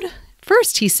episode.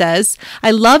 First, he says,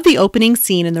 "I love the opening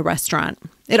scene in the restaurant.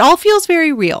 It all feels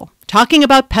very real. Talking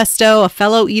about pesto, a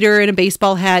fellow eater in a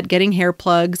baseball hat getting hair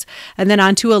plugs, and then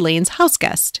on to Elaine's house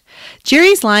guest.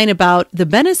 Jerry's line about the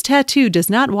Bennis tattoo does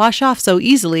not wash off so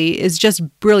easily is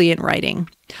just brilliant writing.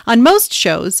 On most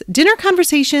shows, dinner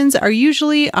conversations are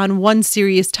usually on one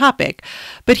serious topic,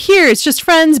 but here it's just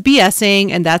friends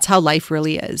BSing, and that's how life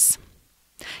really is."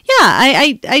 Yeah,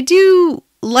 I do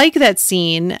like that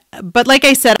scene, but like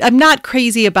I said, I'm not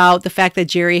crazy about the fact that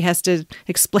Jerry has to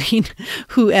explain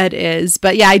who Ed is.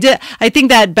 But yeah, I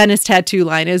think that Bennis tattoo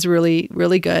line is really,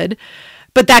 really good.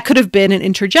 But that could have been an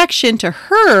interjection to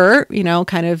her,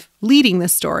 kind of leading the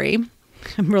story.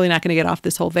 I'm really not going to get off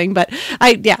this whole thing, but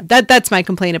that's my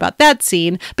complaint about that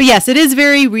scene. But yes, it is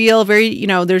very real, very,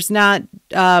 there's not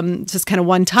just kind of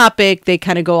one topic. They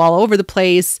kind of go all over the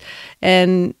place.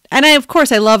 And of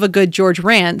course, I love a good George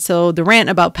rant. So the rant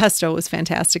about pesto was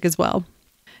fantastic as well.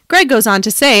 Greg goes on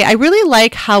to say, "I really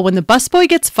like how when the busboy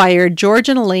gets fired, George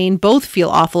and Elaine both feel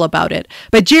awful about it,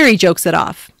 but Jerry jokes it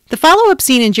off. The follow-up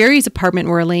scene in Jerry's apartment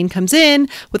where Elaine comes in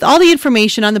with all the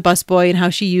information on the busboy and how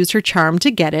she used her charm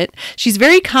to get it. She's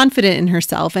very confident in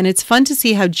herself, and it's fun to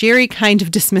see how Jerry kind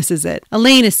of dismisses it.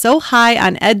 Elaine is so high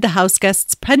on Ed the house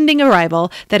guest's pending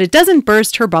arrival that it doesn't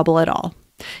burst her bubble at all."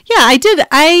 Yeah,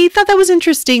 I thought that was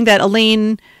interesting that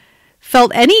Elaine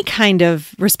felt any kind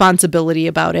of responsibility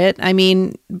about it. I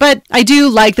mean, but I do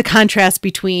like the contrast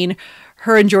between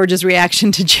her and George's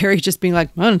reaction to Jerry just being like,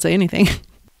 "I don't say anything."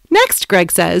 Next,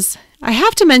 Greg says, "I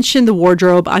have to mention the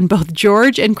wardrobe on both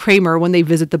George and Kramer when they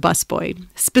visit the busboy.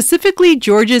 Specifically,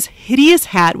 George's hideous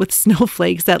hat with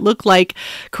snowflakes that look like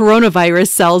coronavirus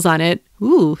cells on it.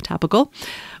 Ooh, topical.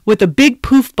 With a big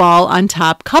poof ball on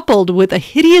top, coupled with a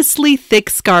hideously thick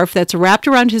scarf that's wrapped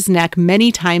around his neck many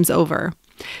times over.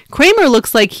 Kramer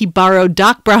looks like he borrowed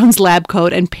Doc Brown's lab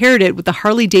coat and paired it with the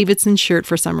Harley-Davidson shirt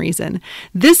for some reason.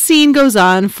 This scene goes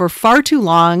on for far too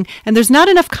long, and there's not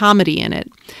enough comedy in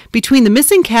it. Between the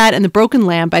missing cat and the broken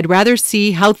lamp, I'd rather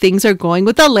see how things are going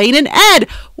with Elaine and Ed."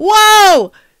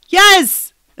 Whoa!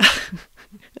 Yes!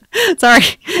 Sorry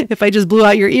if I just blew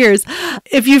out your ears.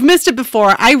 If you've missed it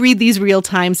before, I read these real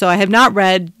time, so I have not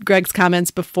read Greg's comments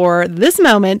before this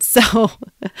moment. So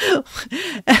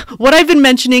what I've been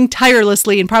mentioning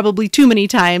tirelessly and probably too many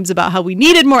times about how we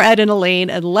needed more Ed and Elaine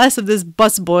and less of this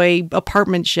busboy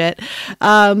apartment shit.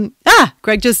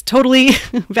 Greg just totally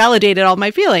validated all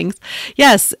my feelings.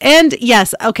 Yes. And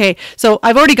yes. Okay. So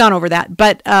I've already gone over that,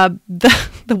 but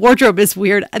the wardrobe is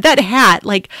weird. That hat,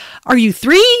 like, are you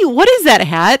 3? What is that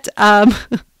hat?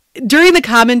 During the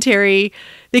commentary,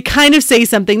 they kind of say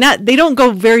something. They don't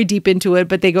go very deep into it,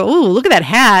 but they go, "Oh, look at that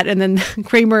hat." And then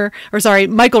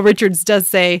Michael Richards does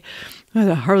say, "Oh,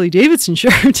 the Harley-Davidson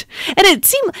shirt." And it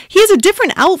seemed he has a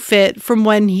different outfit from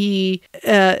when he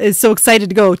is so excited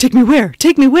to go, "Take me where?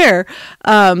 Take me where?"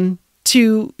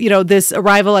 To, this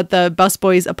arrival at the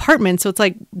busboy's apartment. So it's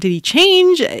like, did he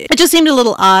change? It just seemed a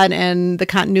little odd and the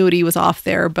continuity was off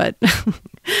there. But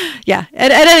yeah,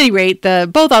 at any rate,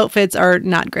 both outfits are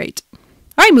not great.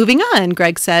 All right, moving on,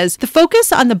 Greg says, "The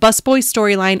focus on the busboy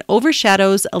storyline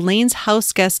overshadows Elaine's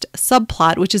house guest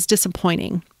subplot, which is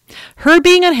disappointing. Her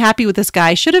being unhappy with this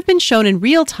guy should have been shown in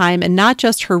real time and not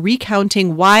just her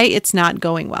recounting why it's not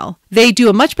going well. They do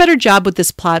a much better job with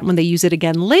this plot when they use it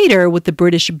again later with the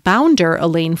British bounder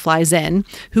Elaine flies in,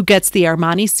 who gets the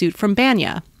Armani suit from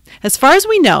Banya. As far as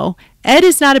we know, Ed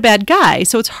is not a bad guy,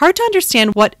 so it's hard to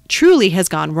understand what truly has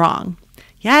gone wrong.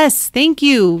 Yes, thank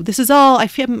you. This is all, I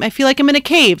feel like I'm in a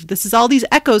cave. This is all these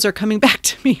echoes are coming back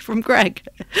to me from Greg.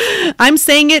 I'm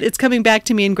saying it's coming back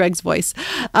to me in Greg's voice.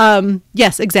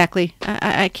 Yes, exactly.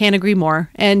 I can't agree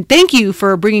more. And thank you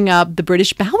for bringing up the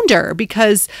British Bounder,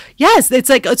 because yes,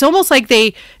 it's almost like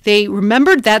they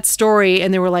remembered that story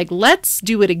and they were like, let's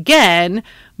do it again,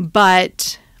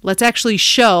 but let's actually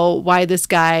show why this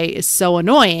guy is so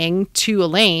annoying to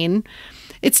Elaine.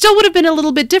 It still would have been a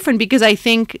little bit different because I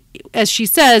think, as she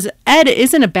says, Ed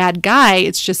isn't a bad guy.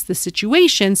 It's just the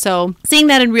situation. So seeing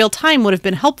that in real time would have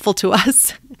been helpful to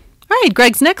us. All right,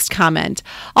 Greg's next comment.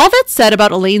 All that said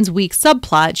about Elaine's weak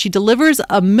subplot, she delivers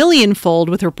a millionfold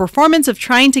with her performance of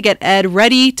trying to get Ed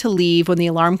ready to leave when the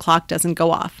alarm clock doesn't go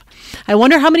off. I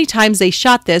wonder how many times they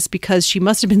shot this because she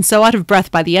must have been so out of breath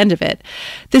by the end of it.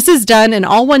 This is done in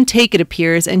all one take, it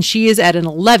appears, and she is at an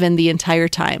 11 the entire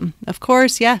time. Of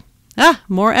course, yeah.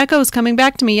 More echoes coming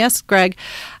back to me. Yes, Greg.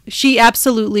 She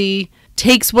absolutely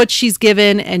takes what she's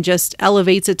given and just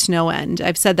elevates it to no end.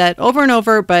 I've said that over and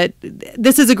over, but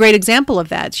this is a great example of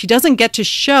that. She doesn't get to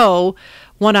show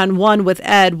one-on-one with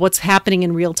Ed what's happening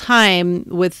in real time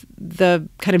with the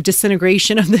kind of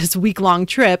disintegration of this week-long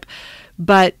trip.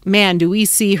 But man, do we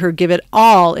see her give it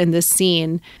all in this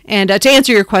scene. And to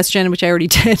answer your question, which I already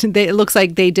did, it looks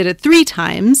like they did it 3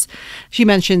 times. She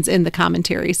mentions in the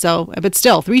commentary. So, but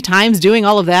still, 3 times doing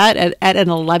all of that at an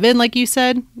 11, like you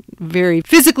said, very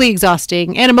physically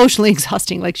exhausting and emotionally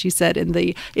exhausting, like she said in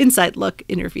the Inside Look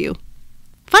interview.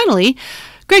 Finally,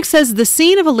 Greg says the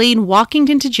scene of Elaine walking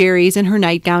into Jerry's in her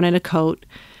nightgown and a coat,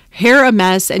 hair a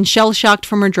mess and shell-shocked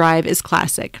from her drive is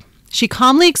classic. She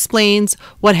calmly explains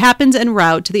what happens en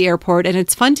route to the airport, and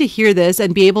it's fun to hear this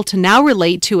and be able to now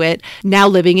relate to it now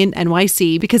living in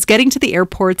NYC, because getting to the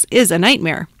airports is a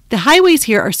nightmare. The highways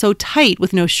here are so tight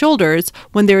with no shoulders,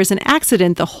 when there is an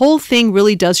accident, the whole thing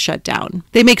really does shut down.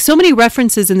 They make so many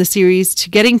references in the series to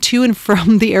getting to and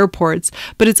from the airports,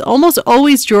 but it's almost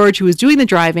always George who is doing the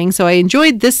driving, so I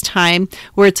enjoyed this time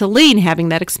where it's Elaine having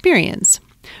that experience.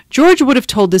 George would have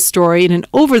told this story in an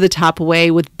over-the-top way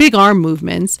with big arm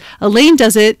movements. Elaine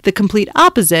does it the complete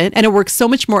opposite, and it works so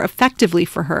much more effectively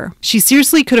for her. She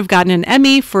seriously could have gotten an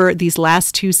Emmy for these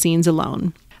last 2 scenes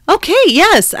alone. Okay,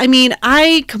 yes. I mean,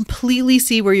 I completely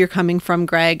see where you're coming from,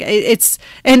 Greg. It's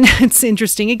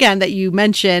interesting, again, that you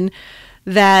mention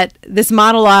that this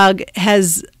monologue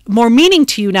has more meaning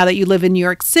to you now that you live in New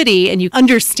York City and you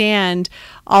understand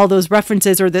all those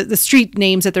references or the street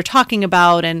names that they're talking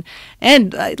about and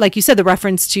like you said, the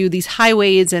reference to these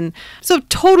highways. And so it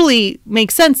totally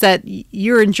makes sense that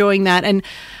you're enjoying that. And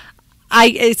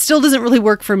it still doesn't really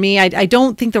work for me. I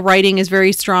don't think the writing is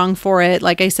very strong for it,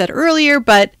 like I said earlier,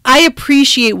 but I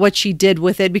appreciate what she did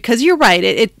with it because you're right.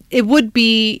 It would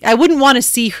be, I wouldn't want to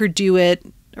see her do it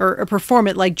or perform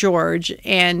it like George.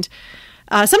 And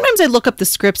sometimes I look up the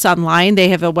scripts online. They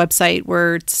have a website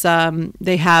where it's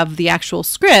they have the actual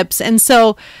scripts. And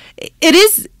so it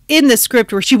is in the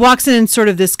script where she walks in sort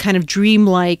of this kind of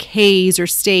dreamlike haze or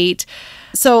state.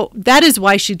 So that is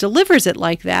why she delivers it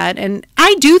like that. And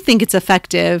I do think it's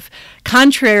effective,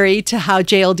 contrary to how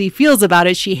JLD feels about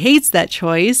it. She hates that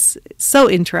choice. It's so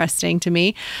interesting to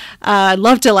me. I'd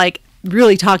love to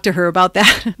really talk to her about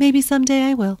that. Maybe someday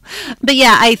I will. But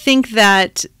yeah, I think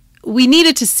that we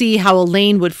needed to see how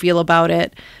Elaine would feel about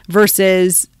it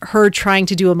versus her trying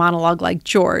to do a monologue like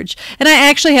George. And I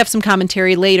actually have some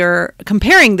commentary later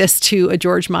comparing this to a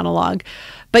George monologue.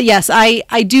 But yes, I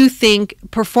do think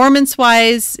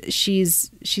performance-wise, she's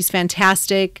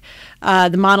fantastic.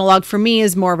 The monologue for me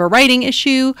is more of a writing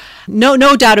issue.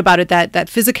 No doubt about it, that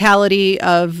physicality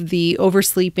of the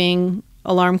oversleeping,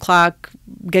 alarm clock,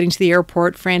 getting to the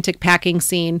airport, frantic packing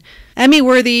scene,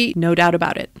 Emmy-worthy, no doubt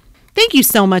about it. Thank you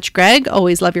so much, Greg.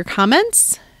 Always love your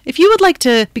comments. If you would like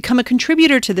to become a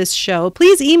contributor to this show,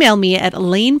 please email me at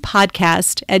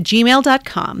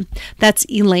elainepodcast@gmail.com. That's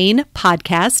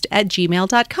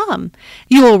elainepodcast@gmail.com.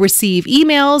 You will receive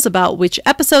emails about which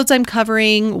episodes I'm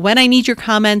covering, when I need your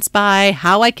comments by,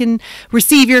 how I can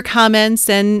receive your comments,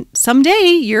 and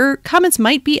someday your comments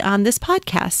might be on this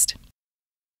podcast.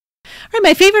 All right,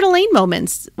 my favorite Elaine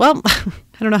moments. Well, I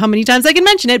don't know how many times I can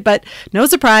mention it, but no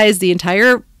surprise, the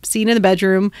entire scene in the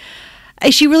bedroom.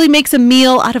 She really makes a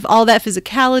meal out of all that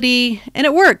physicality, and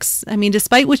it works. I mean,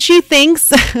 despite what she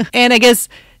thinks. And I guess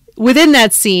within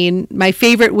that scene, my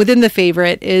favorite within the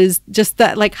favorite is just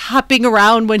that hopping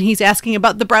around when he's asking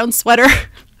about the brown sweater.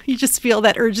 You just feel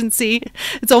that urgency.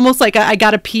 It's almost like a I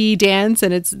gotta pee dance,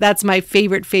 and that's my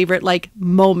favorite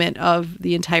moment of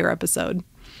the entire episode.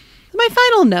 My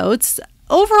final notes.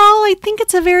 Overall, I think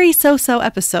it's a very so-so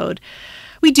episode.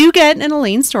 We do get an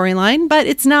Elaine storyline, but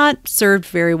it's not served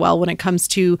very well when it comes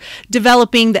to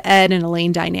developing the Ed and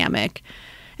Elaine dynamic.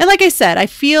 And like I said, I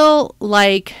feel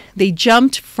like they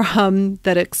jumped from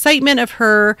that excitement of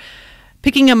her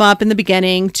picking him up in the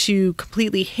beginning to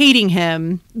completely hating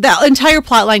him. The entire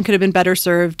plotline could have been better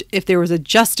served if there was a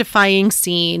justifying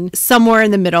scene somewhere in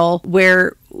the middle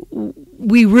where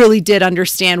we really did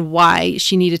understand why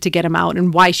she needed to get him out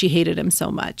and why she hated him so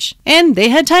much. And they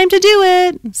had time to do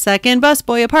it. Second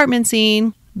busboy apartment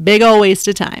scene. Big ol' waste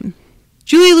of time.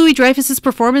 Julia Louis-Dreyfus's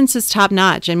performance is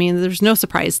top-notch. I mean, there's no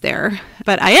surprise there.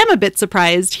 But I am a bit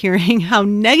surprised hearing how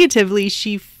negatively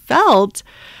she felt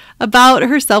about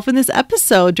herself in this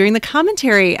episode during the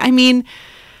commentary. I mean,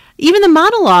 even the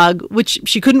monologue, which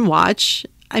she couldn't watch.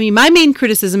 I mean, my main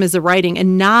criticism is the writing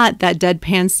and not that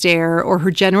deadpan stare or her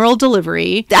general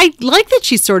delivery. I like that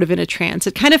she's sort of in a trance.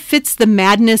 It kind of fits the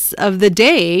madness of the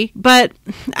day. But,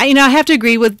 I have to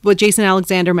agree with what Jason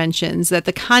Alexander mentions, that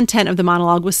the content of the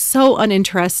monologue was so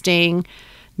uninteresting,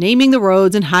 naming the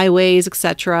roads and highways,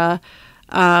 etc.,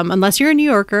 unless you're a New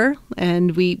Yorker,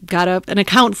 and we got an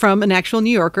account from an actual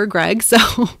New Yorker, Greg, so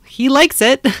he likes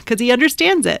it because he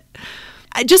understands it.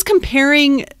 Just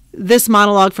comparing this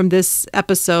monologue from this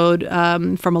episode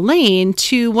from Elaine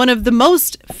to one of the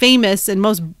most famous and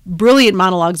most brilliant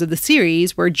monologues of the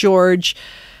series, where George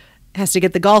has to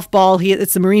get the golf ball.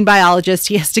 It's the marine biologist.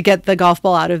 He has to get the golf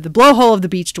ball out of the blowhole of the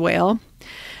beached whale.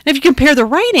 And if you compare the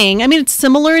writing, I mean, it's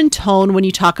similar in tone when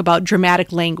you talk about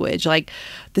dramatic language, like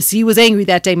the sea was angry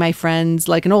that day, my friends,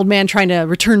 like an old man trying to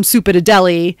return soup at a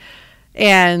deli.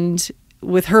 And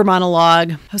with her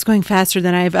monologue, I was going faster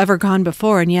than I have ever gone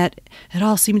before, and yet it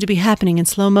all seemed to be happening in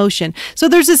slow motion. So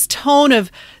there's this tone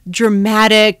of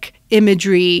dramatic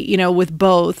imagery, with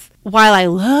both. While I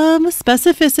love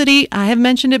specificity, I have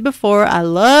mentioned it before, I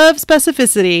love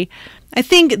specificity. I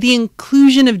think the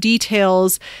inclusion of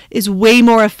details is way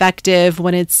more effective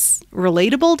when it's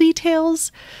relatable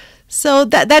details. So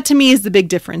that to me is the big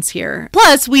difference here.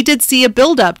 Plus, we did see a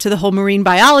build-up to the whole marine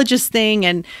biologist thing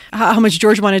and how much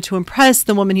George wanted to impress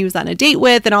the woman he was on a date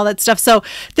with and all that stuff. So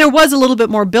there was a little bit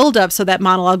more build-up, so that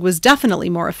monologue was definitely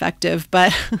more effective.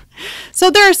 But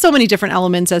so there are so many different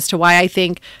elements as to why I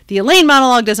think the Elaine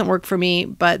monologue doesn't work for me,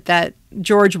 but that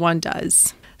George one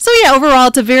does. So yeah, overall,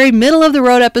 it's a very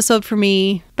middle-of-the-road episode for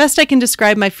me. Best I can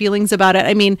describe my feelings about it.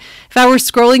 I mean, if I were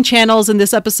scrolling channels and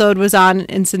this episode was on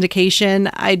in syndication,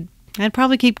 I'd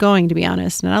probably keep going, to be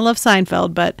honest. And I love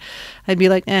Seinfeld, but I'd be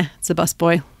like, it's a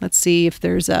busboy. Let's see if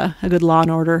there's a good Law &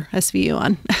 Order SVU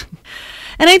on.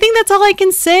 And I think that's all I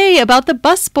can say about the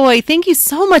Busboy. Thank you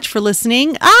so much for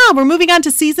listening. We're moving on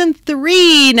to season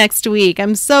 3 next week.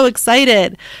 I'm so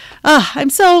excited.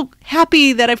 I'm so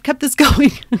happy that I've kept this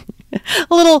going.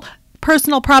 A little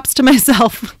personal props to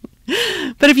myself.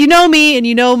 But if you know me and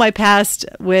you know my past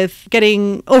with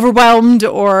getting overwhelmed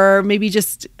or maybe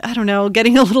just,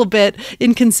 getting a little bit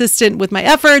inconsistent with my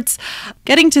efforts,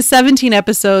 getting to 17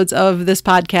 episodes of this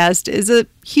podcast is a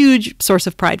huge source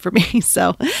of pride for me.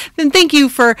 So then thank you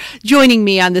for joining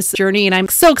me on this journey. And I'm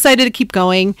so excited to keep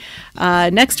going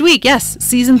next week. Yes,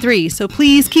 season 3. So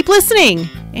please keep listening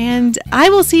and I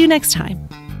will see you next time.